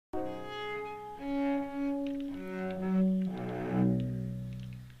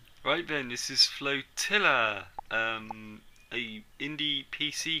Right then, this is Flotilla, a indie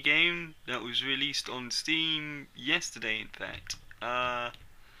PC game that was released on Steam yesterday, in fact.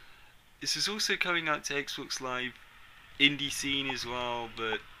 This is also coming out to Xbox Live indie scene as well,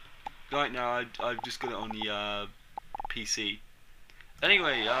 but right now I've just got it on the PC.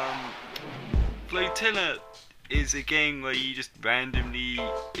 Anyway, Flotilla is a game where you just randomly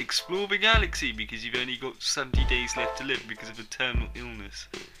explore the galaxy because you've only got 70 days left to live because of a terminal illness.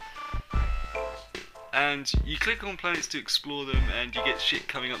 And you click on planets to explore them and you get shit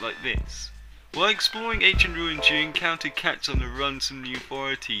coming up like this. While exploring ancient ruins you encounter cats on the run from the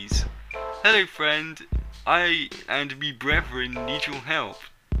authorities. Hello friend, I and me brethren need your help.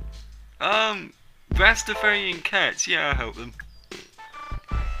 Rastafarian cats, yeah, I'll help them.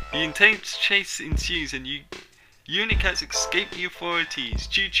 The intense chase ensues and you and the cats escape the authorities.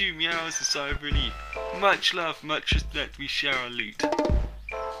 Choo choo meows a sigh of relief. Much love, much respect, we share our loot.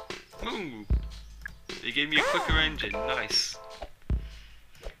 Ooh. They gave me a quicker engine, nice.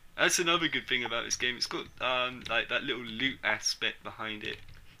 That's another good thing about this game, it's got like that little loot aspect behind it.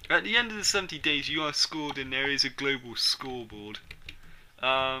 At the end of the 70 days you are scored and there is a global scoreboard.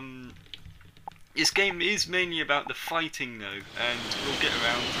 This game is mainly about the fighting though, and we'll get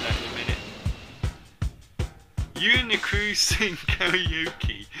around to that in a minute. You and the crew sing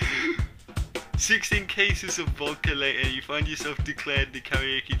karaoke. 16 cases of vodka later, you find yourself declared the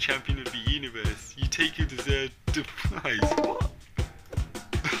karaoke champion of the universe. You take your deserved prize. What?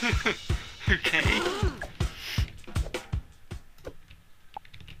 Okay.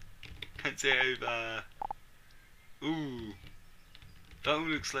 Can't say over. Ooh. That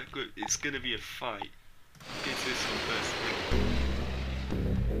one looks like it's gonna be a fight. Get to this one first.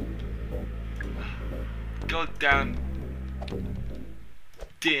 Goddamn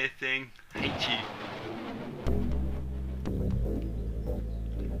dear thing. Hate you.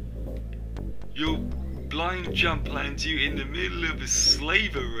 Your blind jump lands you in the middle of a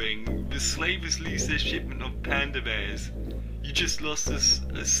slaver ring. The slavers lose their shipment of panda bears. You just lost a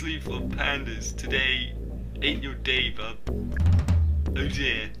slew of pandas. Today ain't your day, bub. Oh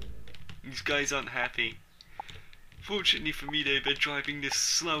dear. These guys aren't happy. Fortunately for me though, they're driving the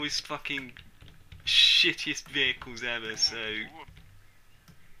slowest fucking shittiest vehicles ever, so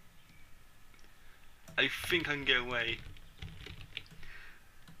I think I can get away.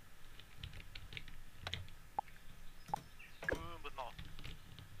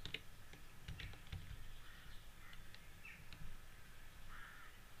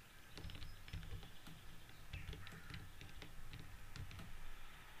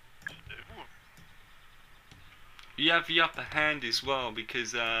 You have the upper hand as well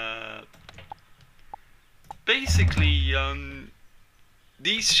because basically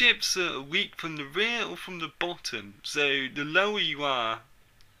these ships are weak from the rear or from the bottom, so the lower you are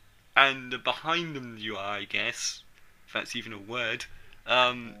and the behind them you are, I guess, if that's even a word,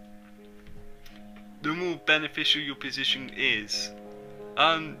 the more beneficial your position is.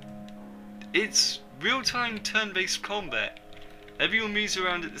 It's real-time turn-based combat. Everyone moves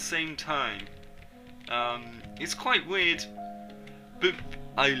around at the same time. It's quite weird, but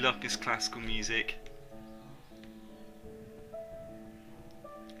I love this classical music.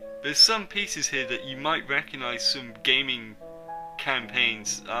 There's some pieces here that you might recognise from gaming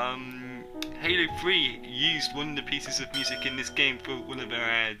campaigns. Halo 3 used one of the pieces of music in this game for one of their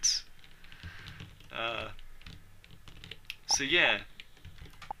ads. So yeah.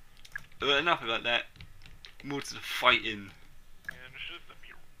 But enough about that. More to the fighting.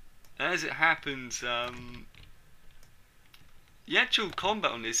 As it happens, the actual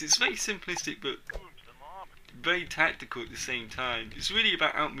combat on this is very simplistic but very tactical at the same time. It's really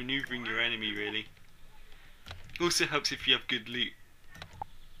about outmaneuvering your enemy, really. Also helps if you have good loot.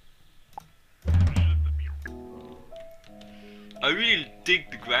 I really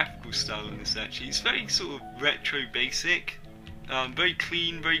dig the graphical style on this actually. It's very sort of retro basic, very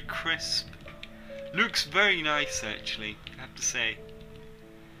clean, very crisp. Looks very nice actually, I have to say.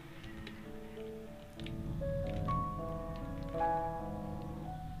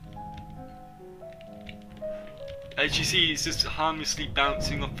 As you see, it's just harmlessly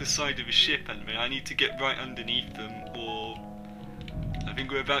bouncing off the side of a ship at me. I need to get right underneath them, or I think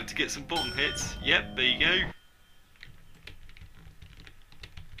we're about to get some bottom hits. Yep, there you go.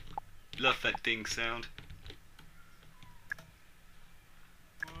 Love that ding sound.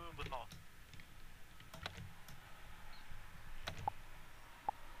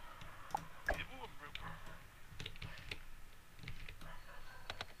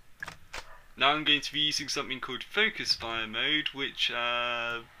 Now I'm going to be using something called focus fire mode, which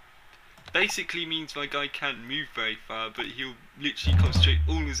basically means my guy can't move very far, but he'll literally concentrate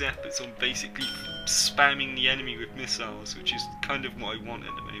all his efforts on basically spamming the enemy with missiles, which is kind of what I want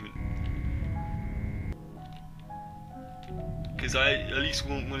at the moment. Because I at least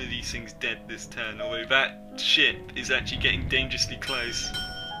want one of these things dead this turn, although that ship is actually getting dangerously close.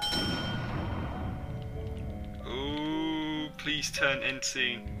 Oh, please turn end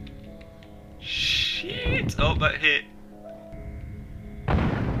soon. Shit! Oh, that hit.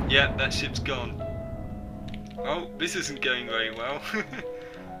 Yeah, that ship's gone. Oh, this isn't going very well.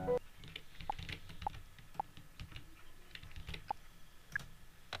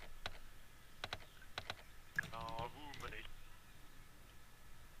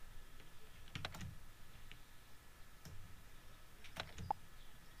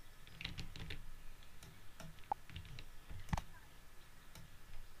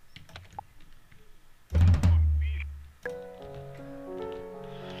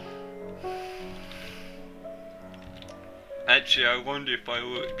 Actually, I wonder if I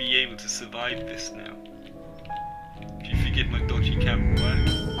will be able to survive this now. If you forgive my dodgy camera work.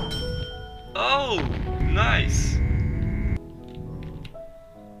 Oh, nice!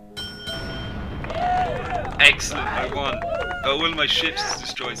 Excellent, I won. Oh, one of my ships is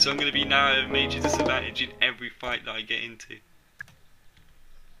destroyed, so I'm going to be now at a major disadvantage in every fight that I get into.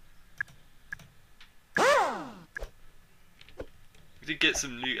 We did get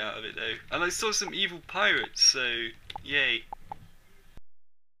some loot out of it though, and I saw some evil pirates, so yay.